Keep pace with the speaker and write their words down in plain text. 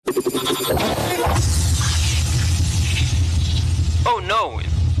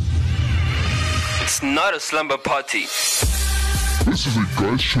It's not a slumber party. This is a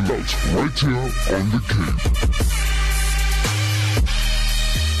Guys Chill Out right here on The Cave.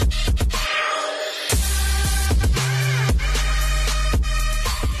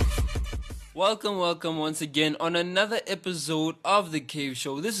 Welcome once again on another episode of The Cave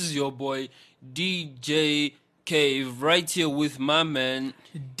Show. This is your boy DJ Cave right here with my man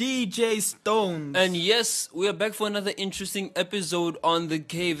DJ Stones. And yes, we are back for another interesting episode on The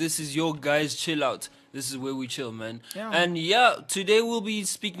Cave. This is your Guys Chill Out. This is where we chill, man. Yeah. And yeah, today we'll be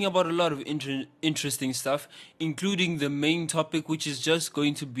speaking about a lot of interesting stuff, including the main topic, which is just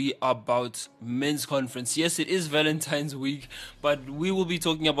going to be about men's conference. Yes, it is Valentine's week, but we will be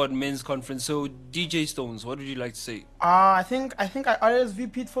talking about men's conference. So, DJ Stones, what would you like to say? I think I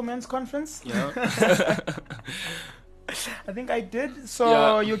RSVP'd for men's conference. Yeah. I think I did. So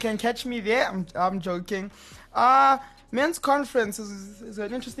Yeah. you can catch me there. I'm joking. Men's conference is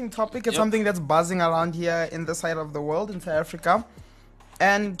an interesting topic. It's Yep. something that's buzzing around here in this side of the world, in South Africa.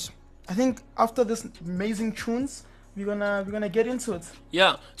 And I think after this amazing tunes, we're gonna get into it.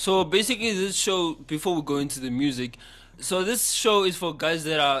 Yeah, so basically this show, before we go into the music, so this show is for guys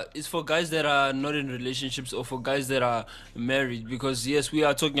that are not in relationships or for guys that are married, because yes, we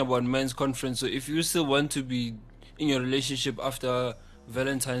are talking about men's conference. So if you still want to be in your relationship after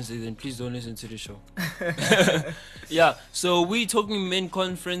Valentine's Day, then please don't listen to the show. Yeah, so we're talking men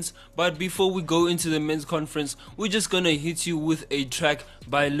conference, but before we go into the men's conference, we're just gonna hit you with a track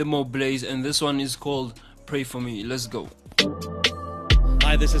by Limo Blaze, and this one is called Pray For Me. Let's go.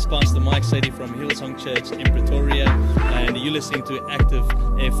 Hi, this is Pastor Mike Sadie from Hillsong Church in Pretoria, and you're listening to Active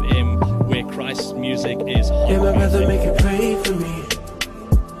FM, where Christ's music is hot. Yeah, my brother, make it pray for me.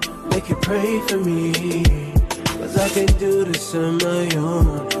 Make it pray for me. Cause I can do this on my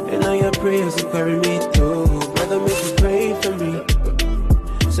own, and all your prayers will carry me through. Brother, make you pray for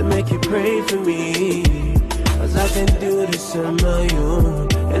me. So make you pray for me. Cause I can do this on my own,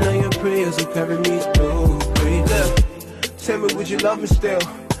 and all your prayers will carry me through. Pray for me. Tell me, would you love me still?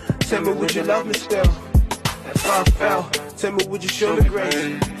 Tell me, would you love me still? If I fell, tell me, would you show me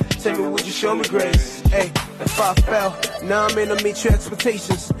grace? Tell me, would you show me grace? Hey, if I fell, now I'm in to meet your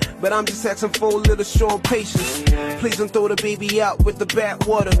expectations, but I'm just asking for a little show of patience. Please don't throw the baby out with the bad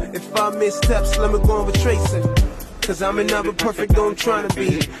water. If I miss steps, let me go and retrace it. Cause I'm never perfect, though I'm trying to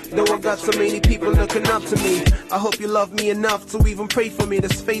be. Though I got so many people looking up to me. I hope you love me enough to even pray for me.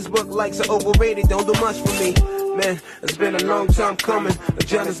 This Facebook likes are overrated, don't do much for me. Man, it's been a long time coming. The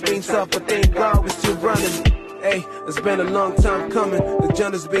journey's been tough, but thank God we're still running. Hey, it's been a long time coming. The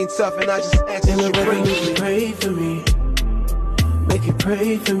journey's been tough, and I just ask Yeah, that my you brother, pray make you pray for me. Make you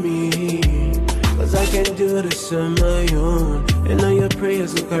pray for me. Cause I can do this on my own, and all your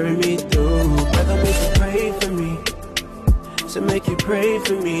prayers will carry me through. Brother, make you pray for me. So make you pray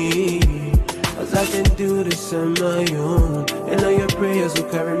for me. Cause I can do this on my own, and all your prayers will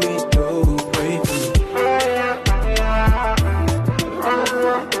carry me through. Pray for me.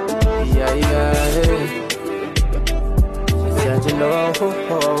 Yeah.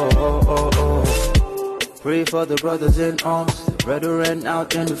 Pray for the brothers in arms, the brethren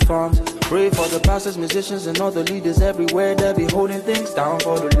out in the farms. Pray for the pastors, musicians, and all the leaders everywhere that be holding things down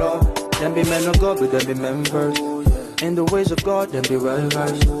for the Lord. Them be men of God, but them be members. In the ways of God, them be well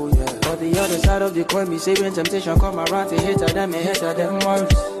versed. For the other side of the coin, be saving temptation come around to hit at them and hit at them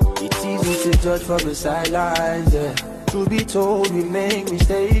worse. It's easy to judge from the sidelines, yeah. Truth be told, we make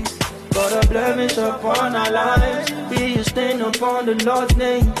mistakes. Got a blemish upon our lives. Be a stain upon the Lord's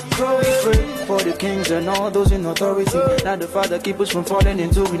name. So we pray for the kings and all those in authority, that the Father keep us from falling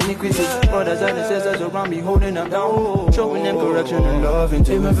into iniquity. Brothers and sisters around me holding them down, showing them correction and love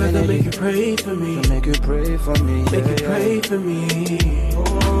into Hey, my brother, infinity. make you pray for me. So make you pray for me. Make you pray for me.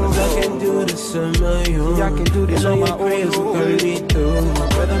 Cause I can do this on my own. Yeah, I can do this and all on your my prayers own. will carry me through. My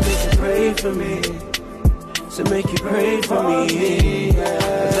brother, make you pray for me. So make you pray for me.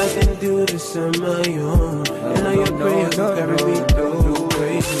 Cause I can do this on my own, and all your prayers will carry me through.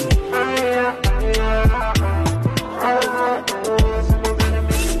 Pray for me.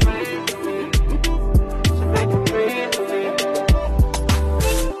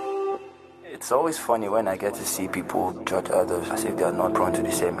 It's always funny when I get to see people judge others as if they are not prone to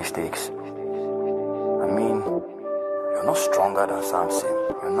the same mistakes. I mean, you're not stronger than Samson.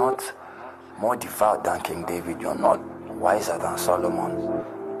 You're not more devout than King David. You're not wiser than Solomon.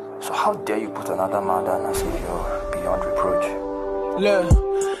 So how dare you put another man down as if you're beyond reproach?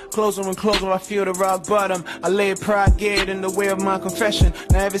 Look, Closer and closer, I feel the rock bottom. I lay pride geared in the way of my confession.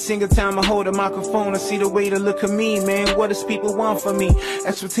 Now every single time I hold a microphone, I see the way to look at me, man. What does people want from me?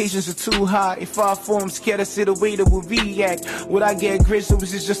 Expectations are too high. If I form, scared to see the way that will react. Would I get grits? So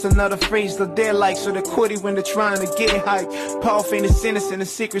this is just another phrase that they're like. So they're quitty when they're trying to get hype. Power, fame, and innocent and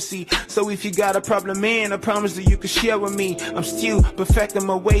secrecy. So if you got a problem, man, I promise that you can share with me. I'm still perfecting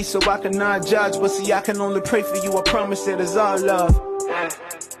my way so I cannot judge. But see, I can only pray for you. I promise that it's all love.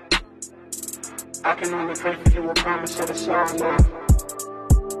 I can only pray for you. I promise that it's all love.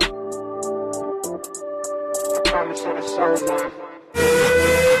 I promise that it's all love.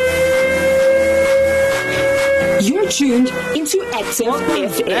 You're tuned into Active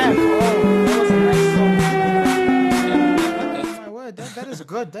FM. My word, that is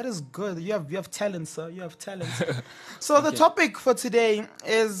good. That is good. You have talent, sir. You have talent. So the topic for today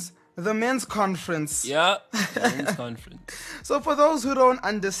is the men's conference. Yeah, men's conference. So for those who don't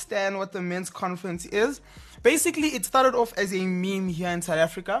understand what the men's conference is, basically it started off as a meme here in South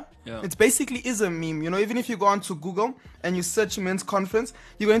Africa. Yeah. It basically is a meme. You know, even if you go onto Google and you search men's conference,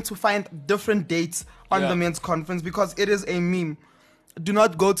 you're going to find different dates on the men's conference because it is a meme. Do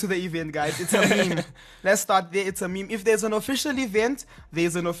not go to the event, guys. It's a meme. Let's start there. It's a meme. If there's an official event,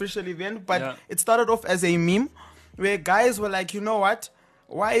 there's an official event. But it started off as a meme where guys were like, you know what?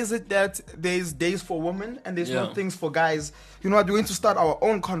 Why is it that there's days for women and there's no things for guys? You know what? We're going to start our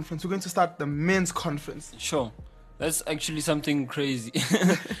own conference. We're going to start the men's conference. Sure. That's actually something crazy.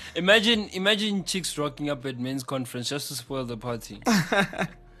 Imagine chicks rocking up at men's conference just to spoil the party.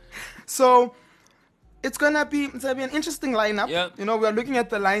 So it's gonna be an interesting lineup. Yeah. You know, we are looking at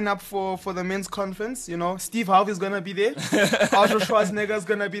the lineup for the men's conference. You know, Steve Harvey is gonna be there. Arnold Schwarzenegger is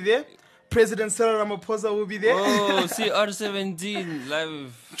gonna be there. President Cyril Ramaphosa will be there. Oh, CR17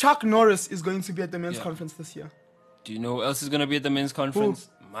 live. Chuck Norris is going to be at the men's conference this year. Do you know who else is going to be at the men's conference?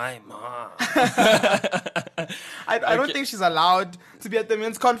 My mom. I don't think she's allowed to be at the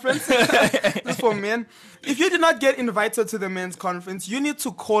men's conference. Just for men. If you did not get invited to the men's conference, you need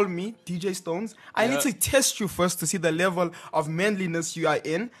to call me, DJ Stones. I need to test you first to see the level of manliness you are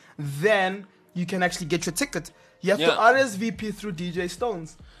in. Then you can actually get your ticket. You have to RSVP through DJ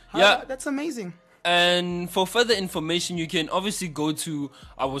Stones. That's amazing. And for further information, you can obviously go to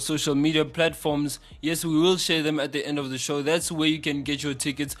our social media platforms. Yes, we will share them at the end of the show. That's where you can get your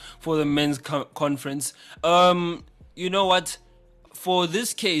tickets for the men's conference. You know what? For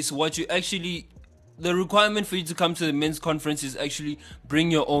this case, the requirement for you to come to the men's conference is actually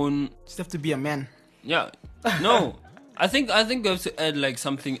bring your own. Just have to be a man. Yeah. No. I think we have to add like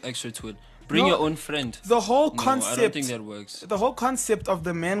something extra to it. Bring your own friend. The whole concept. I don't think that works. The whole concept of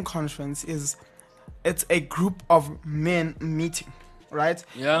the men conference is it's a group of men meeting, right?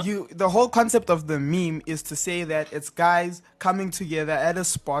 Yeah. The whole concept of the meme is to say that it's guys coming together at a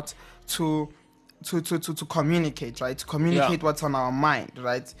spot to communicate, right? To communicate what's on our mind,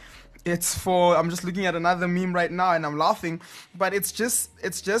 right? I'm just looking at another meme right now and I'm laughing, but it's just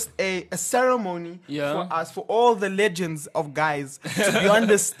a ceremony for us, for all the legends of guys to be on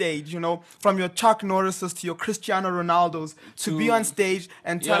the stage, you know, from your Chuck Norrises to your Cristiano Ronaldos to be on stage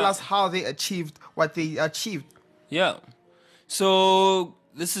and tell us how they achieved what they achieved. Yeah. So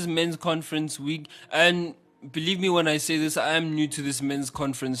this is men's conference week, and believe me when I say this, I am new to this men's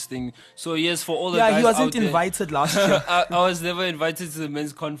conference thing. So yes, for all the guys he wasn't out there, invited last year. I was never invited to the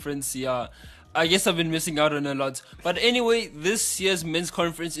men's conference. Yeah, I guess I've been missing out on a lot. But anyway, this year's men's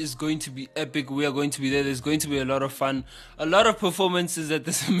conference is going to be epic. We are going to be there. There's going to be a lot of fun, a lot of performances at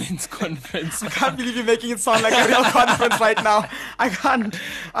this men's conference. I can't believe you're making it sound like a real conference right now. I can't.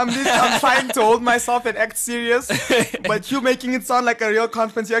 I'm trying to hold myself and act serious, but you making it sound like a real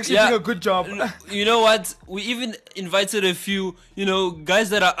conference. You're actually doing a good job. You know what? We even invited a few, guys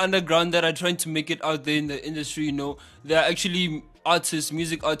that are underground that are trying to make it out there in the industry. They're actually artists,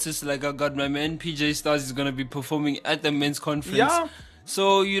 music artists. Like I got my man PJ Stars is gonna be performing at the men's conference. Yeah.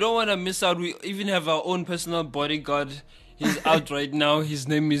 So you don't want to miss out. We even have our own personal bodyguard. He's out right now. His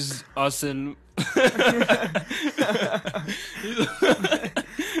name is Arsenal.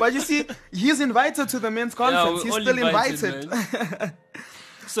 But you see, he's invited to the men's conference. He's still invited.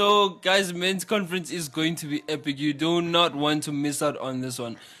 So guys, men's conference is going to be epic. You do not want to miss out on this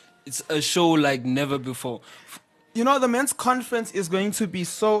one. It's a show like never before. The men's conference is going to be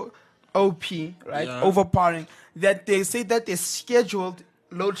so OP, right? Yeah. Overpowering, that they say that they scheduled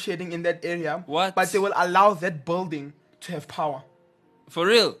load shedding in that area. What? But they will allow that building to have power. For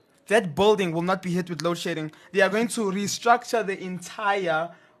real? That building will not be hit with load shedding. They are going to restructure the entire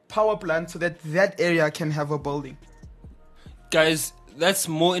power plant so that that area can have a building. Guys, that's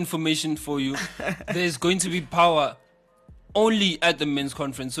more information for you. There's going to be power only at the men's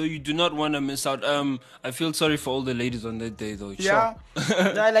conference, so you do not want to miss out. I feel sorry for all the ladies on that day, though. Yeah,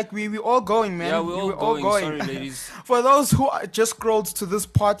 yeah, like we all going, man. Yeah, we're all going. Sorry, ladies. For those who just scrolled to this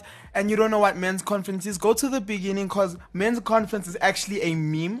part and you don't know what men's conference is, go to the beginning, because men's conference is actually a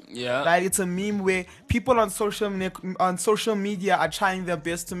meme. Yeah, right. It's a meme where people on social media are trying their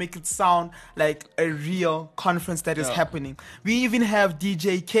best to make it sound like a real conference that is happening. We even have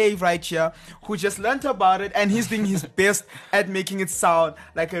DJ Cave right here who just learnt about it, and he's doing his best at making it sound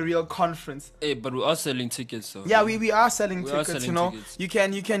like a real conference. Hey, but we are selling tickets, so yeah, we are selling tickets. You know, tickets. you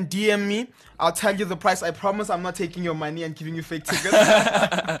can DM me. I'll tell you the price. I promise I'm not taking your money and giving you fake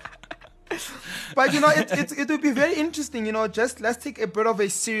tickets. But you know, it would be very interesting. You know, just let's take a bit of a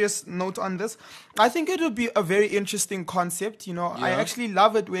serious note on this. I think it would be a very interesting concept. You know, I actually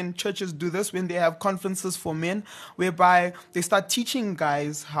love it when churches do this, when they have conferences for men, whereby they start teaching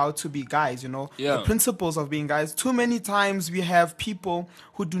guys how to be guys. You know, the principles of being guys. Too many times we have people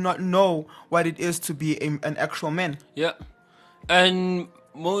who do not know what it is to be an actual man. Yeah, and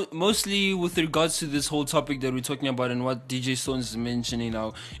mostly with regards to this whole topic that we're talking about and what DJ Stones is mentioning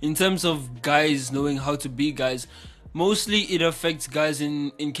now, in terms of guys knowing how to be guys, mostly it affects guys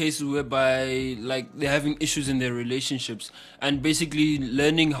in cases whereby like they're having issues in their relationships, and basically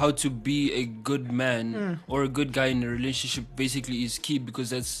learning how to be a good man or a good guy in a relationship basically is key, because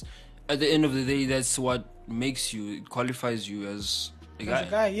that's, at the end of the day, that's what makes you, it qualifies you as a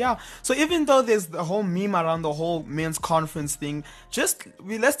guy. Yeah. So even though there's the whole meme around the whole men's conference thing,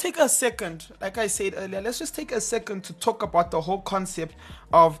 let's take a second. Like I said earlier, let's just take a second to talk about the whole concept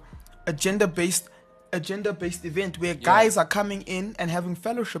of a gender-based event where guys are coming in and having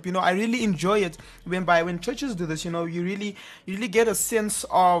fellowship. You know, I really enjoy it when churches do this. You know, you really get a sense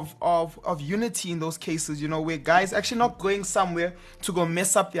of unity in those cases. You know, where guys actually not going somewhere to go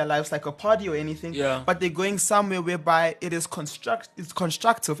mess up their lives like a party or anything, but they're going somewhere whereby it's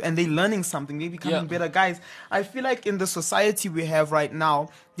constructive and they're learning something. They're becoming better guys. I feel like in the society we have right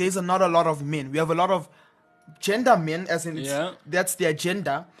now, there's not a lot of men. We have a lot of gender men, as in that's their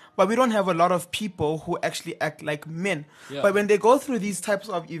gender, but we don't have a lot of people who actually act like men. But when they go through these types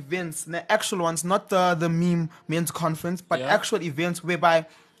of events, the actual ones, not the meme men's conference, but actual events whereby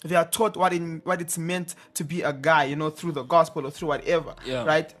they are taught what it's meant to be a guy, you know, through the gospel or through whatever,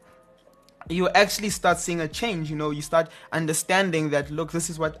 right? You actually start seeing a change. You know, you start understanding that, look, this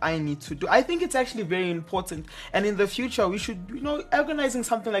is what I need to do. I think it's actually very important, and in the future we should, you know, organizing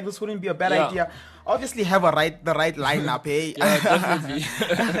something like this wouldn't be a bad idea. Obviously have the right lineup, eh? Definitely.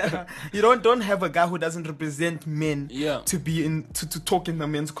 You don't have a guy who doesn't represent men to be to talk in the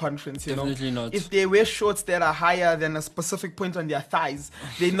men's conference. You definitely know, not. If they wear shorts that are higher than a specific point on their thighs,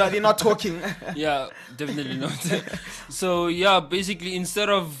 they're not talking. Yeah, definitely not. So basically, instead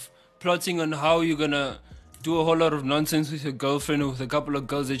of plotting on how you're gonna do a whole lot of nonsense with your girlfriend or with a couple of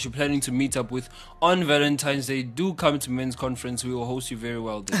girls that you're planning to meet up with on Valentine's Day, do come to men's conference. We will host you very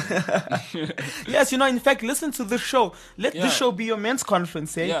well there. Yes, you know, in fact, listen to the show. Let the show be your men's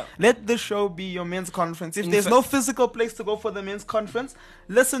conference, eh? Yeah. Let the show be your men's conference. If there's no physical place to go for the men's conference,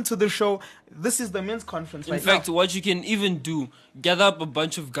 listen to the show. This is the men's conference In fact, what you can even do, gather up a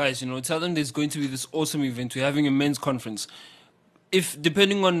bunch of guys, you know, tell them there's going to be this awesome event. We're having a men's conference. If,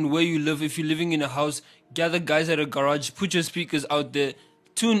 depending on where you live, if you're living in a house, gather guys at a garage, put your speakers out there,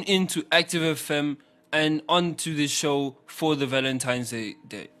 tune in to Active FM and onto the show for the Valentine's Day.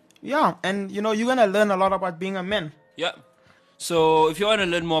 Yeah, and you know, you're going to learn a lot about being a man. Yeah. So if you want to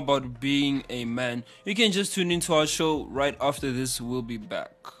learn more about being a man, you can just tune into our show right after this. We'll be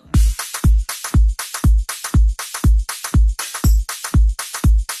back.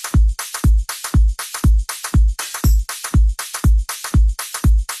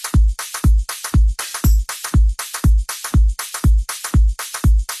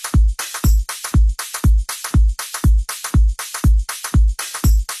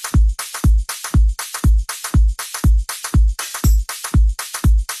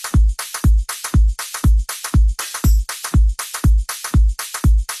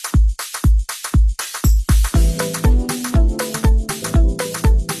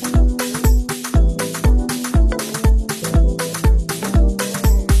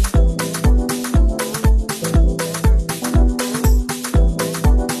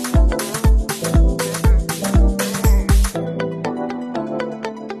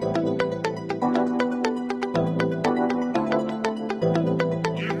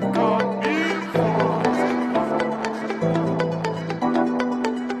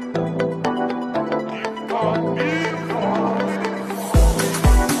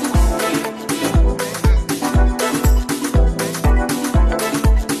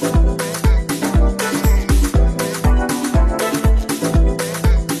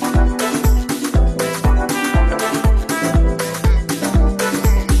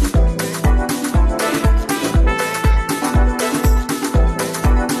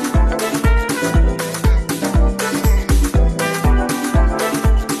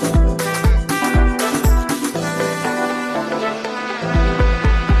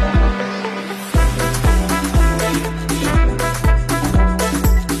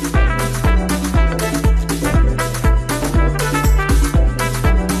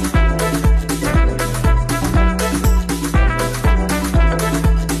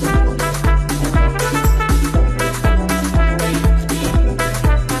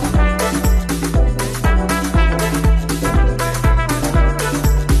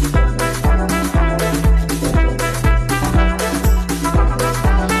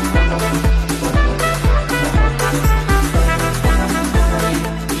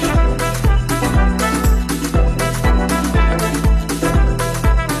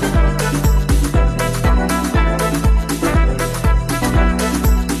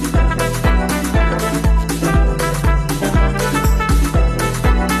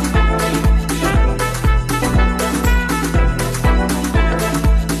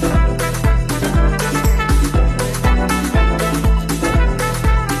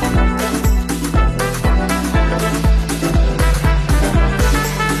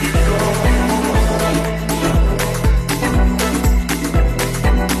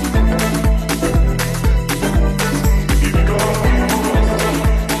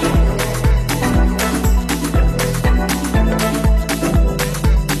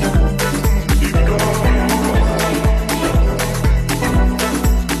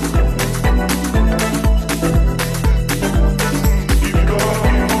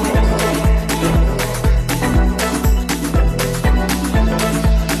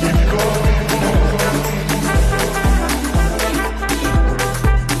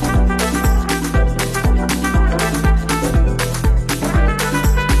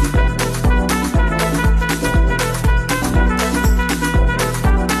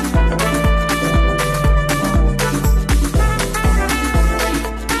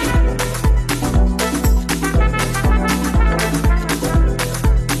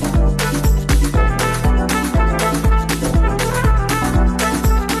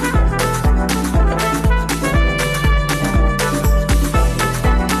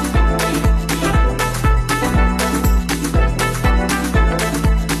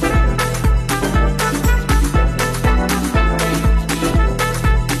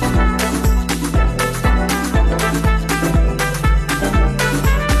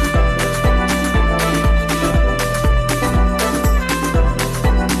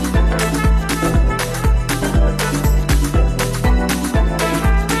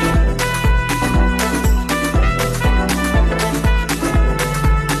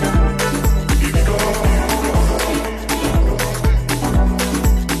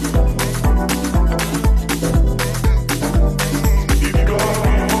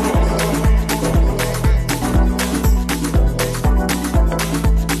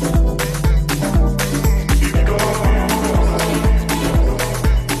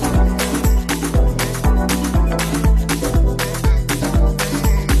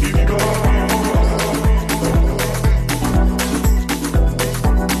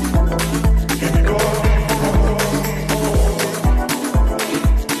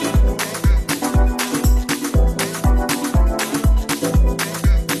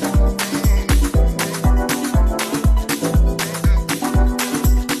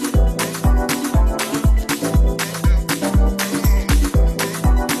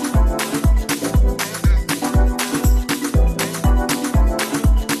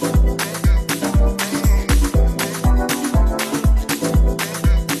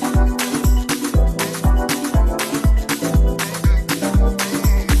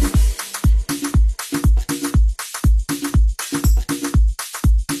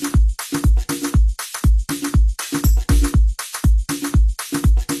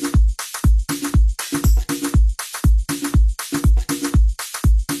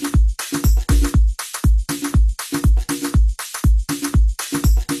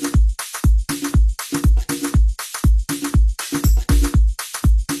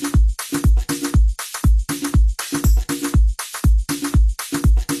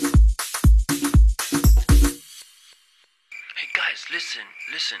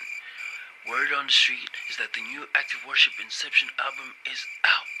 listen. Word on the street is that the new Active Worship Inception album is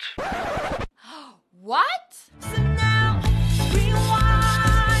out. What? So now,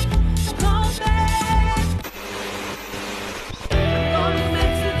 rewind, go back. I'm going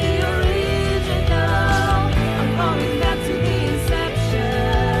back to the original. I'm going back to the inception.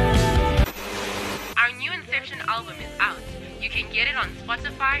 Our new Inception album is out. You can get it on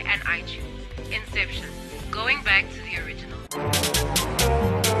Spotify and iTunes. Inception, going back to the original.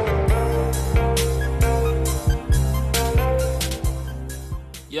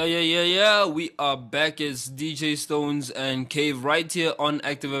 Yeah. We are back as DJ Stones and Cave right here on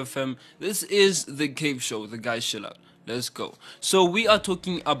Active FM. This is the Cave Show, the guys chill out. Let's go. So we are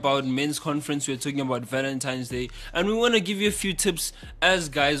talking about men's conference. We're talking about Valentine's Day, and we want to give you a few tips as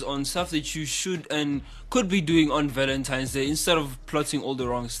guys on stuff that you should and could be doing on Valentine's Day instead of plotting all the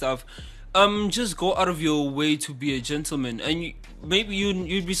wrong stuff. Just go out of your way to be a gentleman, and maybe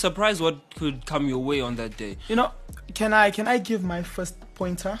you'd be surprised what could come your way on that day. You know, can I give my first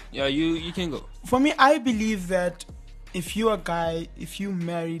pointer? Yeah, you can go. For me, I believe that if you're a guy, if you're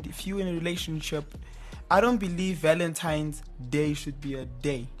married, if you're in a relationship, I don't believe Valentine's Day should be a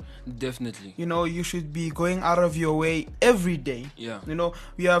day. Definitely. You know, you should be going out of your way every day. Yeah. You know,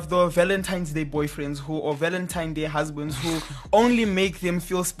 we have the Valentine's Day boyfriends or Valentine's Day husbands who only make them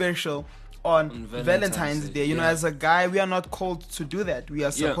feel special on Valentine's Day. You know, as a guy, we are not called to do that. We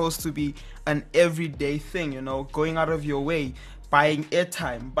are supposed to be an everyday thing, you know, going out of your way, buying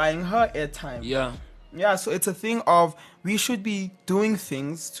airtime, buying her airtime. Yeah, so it's a thing of we should be doing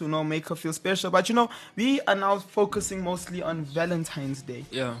things to, you know, make her feel special. But, you know, we are now focusing mostly on Valentine's Day.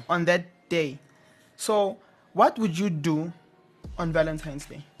 Yeah. On that day. So what would you do on Valentine's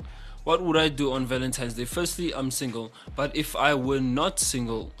Day? What would I do on Valentine's Day? Firstly, I'm single. But if I were not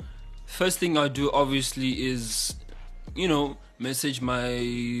single, first thing I'd do obviously is, you know, message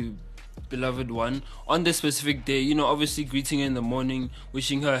my beloved one on the specific day, you know, obviously greeting her in the morning,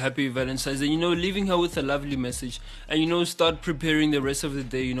 wishing her a happy Valentine's Day, you know, leaving her with a lovely message, and, you know, start preparing the rest of the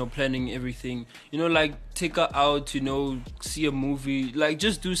day, you know, planning everything, you know, like take her out, you know, see a movie, like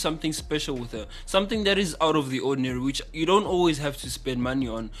just do something special with her, something that is out of the ordinary, which you don't always have to spend money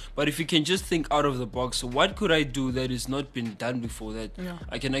on, but if you can just think out of the box, so what could I do that has not been done before that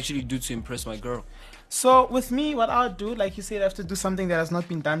I can actually do to impress my girl? So with me, what I'll do, like you said, I have to do something that has not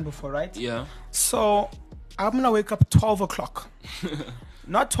been done before, right? Yeah. So I'm going to wake up 12 o'clock.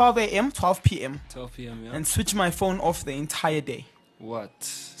 Not 12 a.m., 12 p.m. 12 p.m., yeah. And switch my phone off the entire day. What?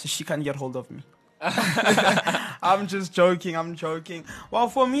 So she can't get hold of me. I'm just joking. Well,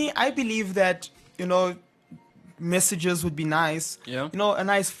 for me, I believe that, you know, messages would be nice. Yeah. You know, a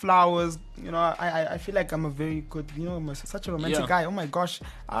nice flowers. You know, I feel like I'm a very good, you know, I'm such a romantic guy. Oh my gosh.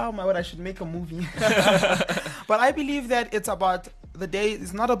 Oh my word, I should make a movie. But I believe that it's about the day.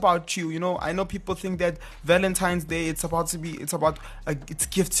 It's not about you. You know, I know people think that Valentine's Day, it's it's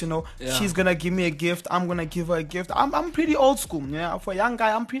gifts, you know. Yeah. She's going to give me a gift. I'm going to give her a gift. I'm pretty old school. Yeah. For a young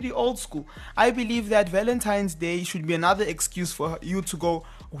guy, I'm pretty old school. I believe that Valentine's Day should be another excuse for you to go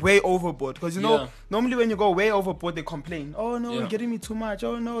way overboard, because you know normally when you go way overboard they complain, oh no, you're getting me too much,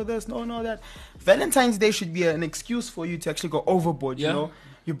 oh no this, no that. Valentine's Day should be an excuse for you to actually go overboard. You know,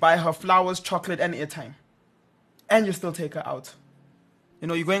 you buy her flowers, chocolate and airtime, and you still take her out. You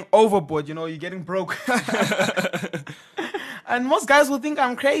know, you're going overboard, you know, you're getting broke. And most guys will think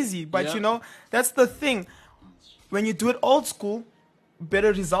I'm crazy, but you know, that's the thing, when you do it old school,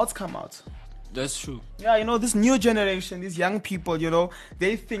 better results come out. That's true. Yeah, you know, this new generation, these young people, you know,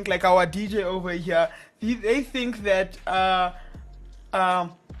 they think like our DJ over here. They think that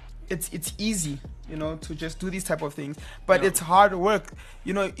it's easy, you know, to just do these type of things. But it's hard work.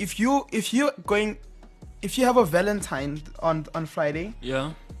 You know, if you have a Valentine on Friday,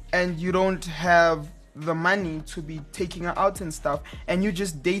 and you don't have the money to be taking her out and stuff, and you're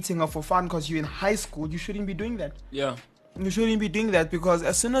just dating her for fun because you're in high school, you shouldn't be doing that. Yeah. You shouldn't be doing that, because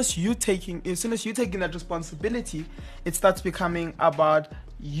as soon as you're taking that responsibility, it starts becoming about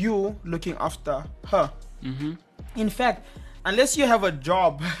you looking after her. Mm-hmm. In fact, unless you have a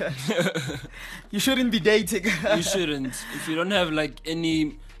job, you shouldn't be dating. You shouldn't. If you don't have like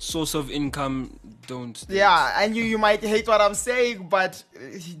any source of income, don't. Yeah, and you might hate what I'm saying, but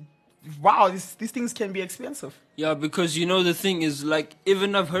wow, these things can be expensive. Yeah, because you know the thing is, like,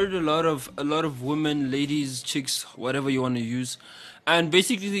 even I've heard a lot of women, ladies, chicks, whatever you want to use, and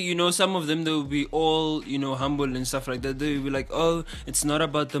basically, you know, some of them, they will be all, you know, humble and stuff like that. They will be like, oh, it's not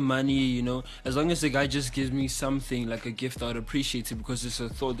about the money, you know, as long as the guy just gives me something like a gift, I'd appreciate it, because it's a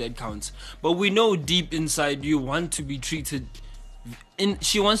thought that counts. But we know deep inside you want to be treated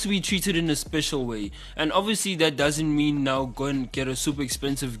she wants to be treated in a special way. And obviously that doesn't mean now go and get a super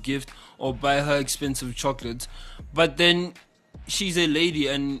expensive gift or buy her expensive chocolates. But then she's a lady,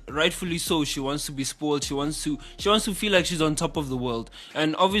 and rightfully so. She wants to be spoiled. She wants to feel like she's on top of the world.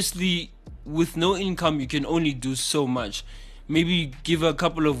 And obviously with no income you can only do so much. Maybe give her a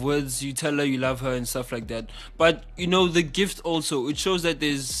couple of words, you tell her you love her and stuff like that. But the gift also, it shows that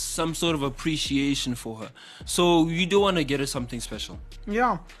there's some sort of appreciation for her. So you do want to get her something special.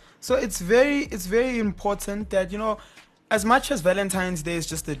 Yeah. So it's very important that, as much as Valentine's Day is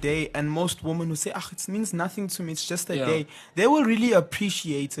just a day, and most women who say, it means nothing to me, it's just a day, they will really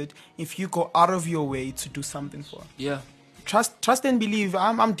appreciate it if you go out of your way to do something for her. Yeah. Trust and believe.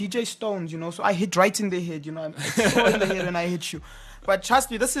 I'm DJ Stones, so I hit right in the head, I'm so in the head and I hit you. But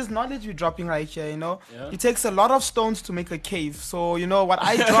trust me, this is knowledge we're dropping right here, Yeah. It takes a lot of stones to make a cave. So, what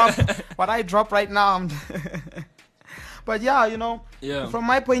I drop right now. But yeah, from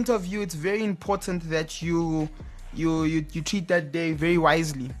my point of view, it's very important that you treat that day very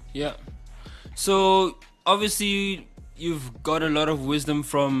wisely. Yeah. So obviously you've got a lot of wisdom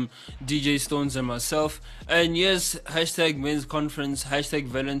from DJ Stones and myself. And yes, hashtag men's conference, hashtag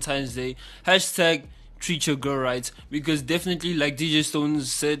Valentine's Day, hashtag treat your girl right. Because definitely, like DJ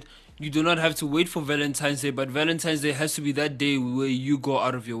Stones said, you do not have to wait for Valentine's Day, but Valentine's Day has to be that day where you go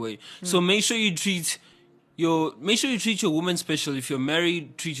out of your way. So make sure you treat your woman special. If you're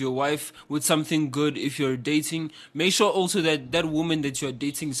married, treat your wife with something good. If you're dating, make sure also that woman that you're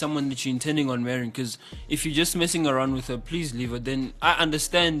dating is someone that you're intending on marrying. Because if you're just messing around with her, please leave her. Then I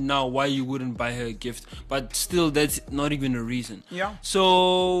understand now why you wouldn't buy her a gift, but still, that's not even a reason. Yeah.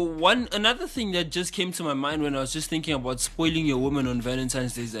 So another thing that just came to my mind when I was just thinking about spoiling your woman on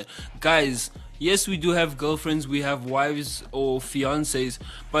Valentine's Day is that, guys, yes, we do have girlfriends, we have wives or fiancés,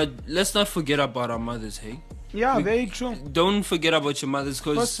 but let's not forget about our mothers, hey? Yeah, very true. Don't forget about your mothers,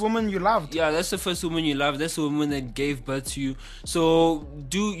 because first woman you loved. Yeah, that's the first woman you loved. That's the woman that gave birth to you. So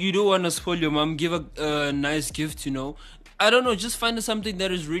you do want to spoil your mom, give her a nice gift, I don't know, just find her something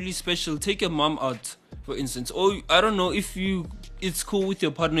that is really special. Take your mom out, for instance. Or I don't know, if it's cool with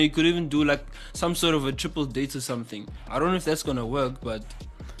your partner, you could even do like some sort of a triple date or something. I don't know if that's gonna work, but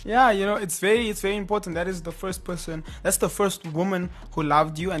yeah, it's very important. That is the first person. That's the first woman who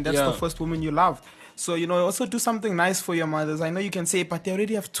loved you, and that's the first woman you loved. So, also do something nice for your mothers. I know you can say, but they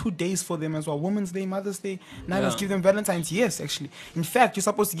already have 2 days for them as well. Women's Day, Mother's Day. Now let's give them Valentine's. Yes, actually. In fact, you're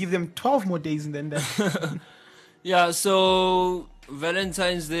supposed to give them 12 more days than that. Yeah, so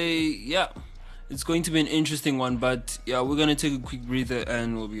Valentine's Day, it's going to be an interesting one. But yeah, we're going to take a quick breather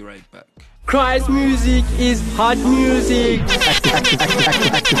and we'll be right back. Christ music is hot music. Christ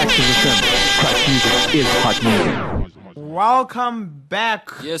music is hot music. Welcome back.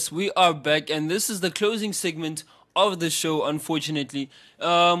 Yes, we are back, and this is the closing segment of the show. Unfortunately,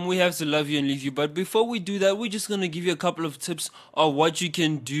 we have to love you and leave you. But before we do that, we're just gonna give you a couple of tips of what you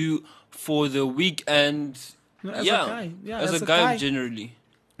can do for the week. And as a guy, generally,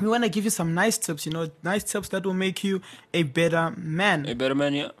 we want to give you some nice tips. Nice tips that will make you a better man. A better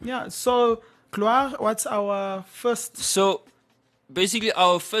man, yeah. Yeah. So, Cloire, what's our first? So, basically,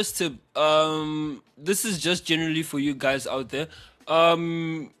 our first tip, this is just generally for you guys out there.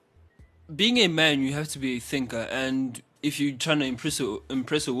 Being a man, you have to be a thinker, and if you're trying to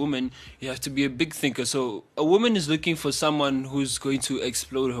impress a woman, you have to be a big thinker. So a woman is looking for someone who's going to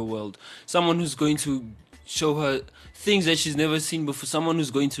explode her world, someone who's going to show her things that she's never seen before, someone who's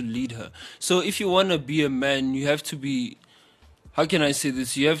going to lead her. So if you want to be a man, you have to be, how can I say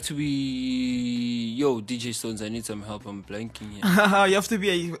this? You have to be, DJ Stones, I need some help. I'm blanking here. You have to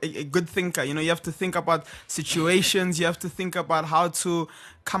be a good thinker. You have to think about situations. You have to think about how to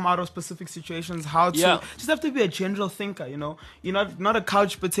come out of specific situations. Just have to be a general thinker. You're not a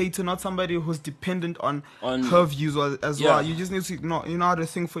couch potato, not somebody who's dependent on her views as well. You just need to know how to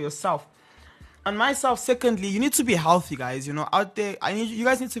think for yourself. And myself, secondly, you need to be healthy, guys. Out there, you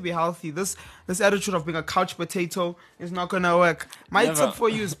guys need to be healthy. This attitude of being a couch potato is not gonna work. My tip for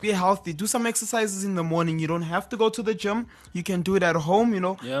you is be healthy. Do some exercises in the morning. You don't have to go to the gym. You can do it at home.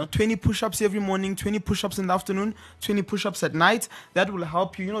 20 push-ups every morning, 20 push-ups in the afternoon, 20 push-ups at night. That will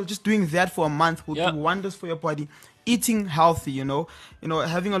help you. Just doing that for a month will do wonders for your body. Eating healthy.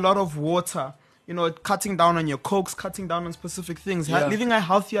 Having a lot of water. Cutting down on your cokes, cutting down on specific things. Living a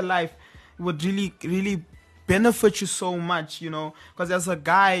healthier life would really, really benefit you so much, because as a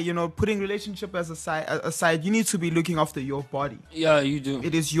guy, putting relationship aside, you need to be looking after your body. Yeah, you do.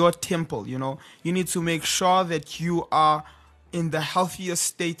 It is your temple, you need to make sure that you are in the healthiest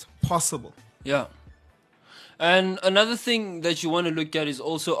state possible. Yeah. And another thing that you want to look at is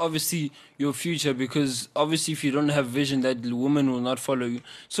also obviously your future, because obviously if you don't have vision, that woman will not follow you.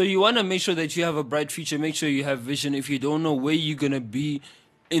 So you want to make sure that you have a bright future. Make sure you have vision. If you don't know where you're going to be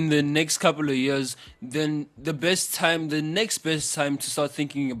in the next couple of years, then the next best time to start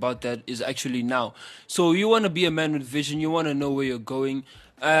thinking about that is actually now. So you want to be a man with vision. You want to know where you're going.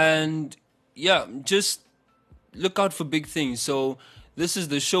 And yeah, just look out for big things. So this is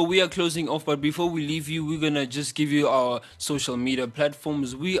the show. We are closing off, but before we leave you, we're going to just give you our social media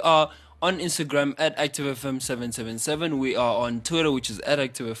platforms. We are on Instagram at ActiveFM777. We are on Twitter, which is at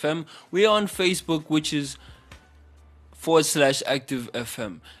ActiveFM. We are on Facebook, which is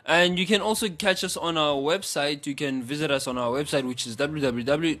 /ActiveFM. And you can also catch us on our website. You can visit us on our website, which is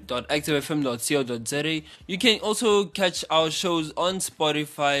www.activefm.co.za. You can also catch our shows on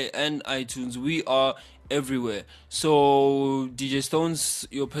Spotify and iTunes. We are everywhere. So DJ Stones,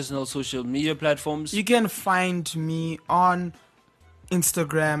 your personal social media platforms. You can find me on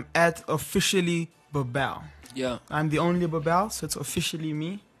Instagram at officiallybabel. Yeah. I'm the only Babel, so it's officially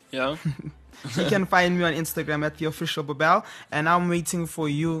me. Yeah. You can find me on Instagram at theofficialbabel, and I'm waiting for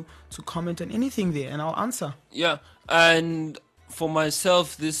you to comment on anything there, and I'll answer. Yeah. And for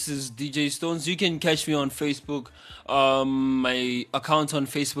myself, this is DJ Stones. You can catch me on Facebook. My account on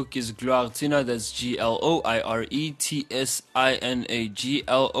Facebook is Gloiretina. That's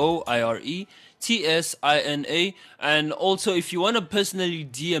GLOIRETSINA. GLOIRETSINA. And also, if you want to personally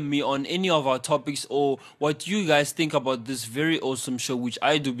DM me on any of our topics or what you guys think about this very awesome show, which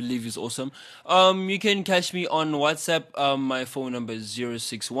I do believe is awesome, you can catch me on WhatsApp. My phone number is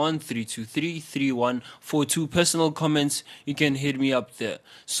 061-323-3142. Personal comments, you can hit me up there.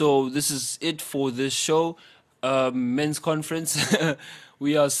 So this is it for this show, men's conference.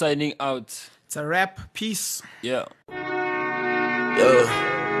 We are signing out. It's a wrap. Peace. Yeah. Yo.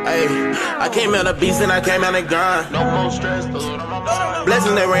 Hey, I came out of beast and I came out of grind. No more stress, the Lord on my mind.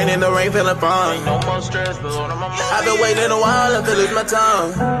 Blessings that rain in the rain feeling fine. No more stress, the Lord on my mind. I've been waiting a while, I feel lose my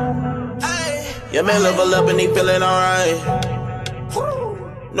tongue. Yeah, man, level up and he feeling alright.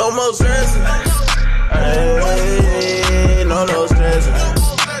 No more stress. Hey, no stress.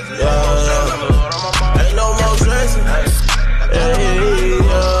 Yeah. Ain't no more stress. Hey,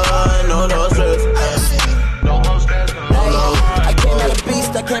 no stress.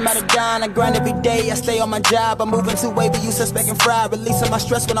 I came out of Don, I grind every day, I stay on my job. I'm moving too wavy, you suspect and fried. Releasing my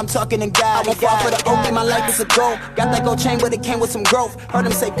stress when I'm talking to God. I won't fall for the OP, my life is a goal. Got that gold chain, but it came with some growth. Heard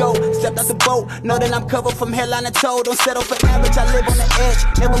him say go, stepped out the boat. Know that I'm covered from hairline to toe. Don't settle for average, I live on the edge.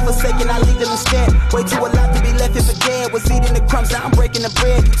 Never forsaken, I lead them instead. Way too a lot to be left here for dead. Was eating the crumbs, now I'm breaking the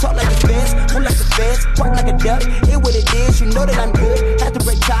bread. You talk like the feds, move like the feds. Quack like a duck, it what it is. You know that I'm good, had to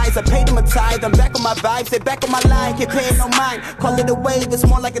break ties. I paid them a tithe, I'm back on my vibes. They back on my line, can't pay no mind. Call it a wave, it's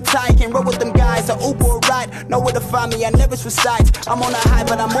more like a tide. Can't roll with them guys, a Uber or ride. Know where to find me, I never switch sides. I'm on a high,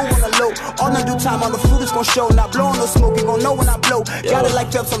 but I move on the low. All in due time, all the fruit is gon' show. Not blowing no smoke, you gon' know when I blow. Got it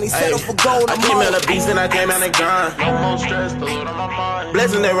like Phelps, only settle for gold. I came out of beast and I came out of grind. No more stress, the Lord on my mind.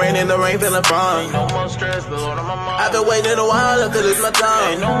 Blessings that rain in the rain feeling fine. No more stress, the Lord on my mind. I've been waiting a while, I feel lose my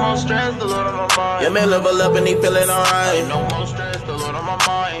tongue. No more stress, the Lord on my mind. Yeah, man, level up and he feeling alright. No more stress, the Lord on my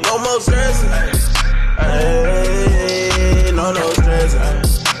mind. No more stress. Hey, no stress.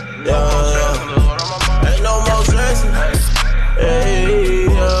 Yeah. Ain't no more stress. Hey,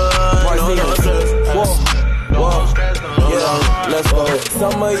 no stress. Whoa. Yeah, let's go.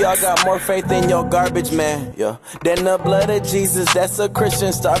 Some of y'all got more faith in your garbage man, yeah, than the blood of Jesus. That's a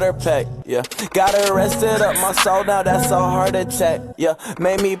Christian starter pack, yeah. Got arrested up my soul, now that's a heart attack, yeah.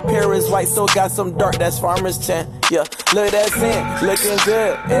 Made me pure as white, still got some dark, that's farmer's tan, yeah. Look at sin, looking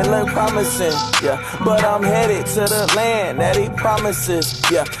good, it look promising, yeah. But I'm headed to the land that he promises,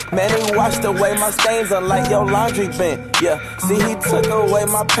 yeah. Man, he washed away my stains unlike your laundry bin, yeah. See, he took away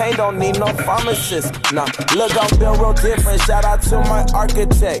my pain, don't need no pharmacist, nah. Look, I'm built real different, shout out to my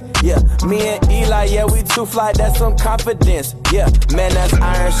architect, yeah. Me and Eli, yeah, we too fly, that's some confidence, yeah. Man, that's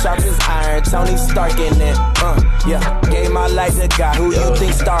iron, sharp as iron, Tony Stark in it, yeah. Gave my life to God, who you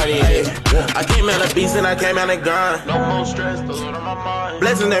think started it? I came out of beast and I came out of grind. No more stress, the Lord on my mind.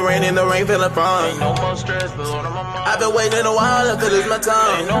 Blessings that rain in the rain feeling fine. No more stress, the Lord on my mind. I've been waiting a while, I feel lose my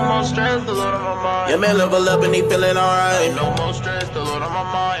tongue. No more stress, the Lord on my mind. Yeah, man, level up and he feeling alright. No more stress, the Lord on my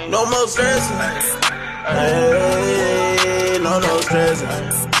mind. No more stress. Hey, no stress.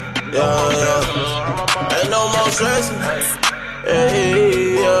 Yeah. Ain't no more stress.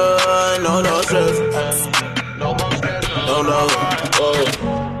 Hey, yeah.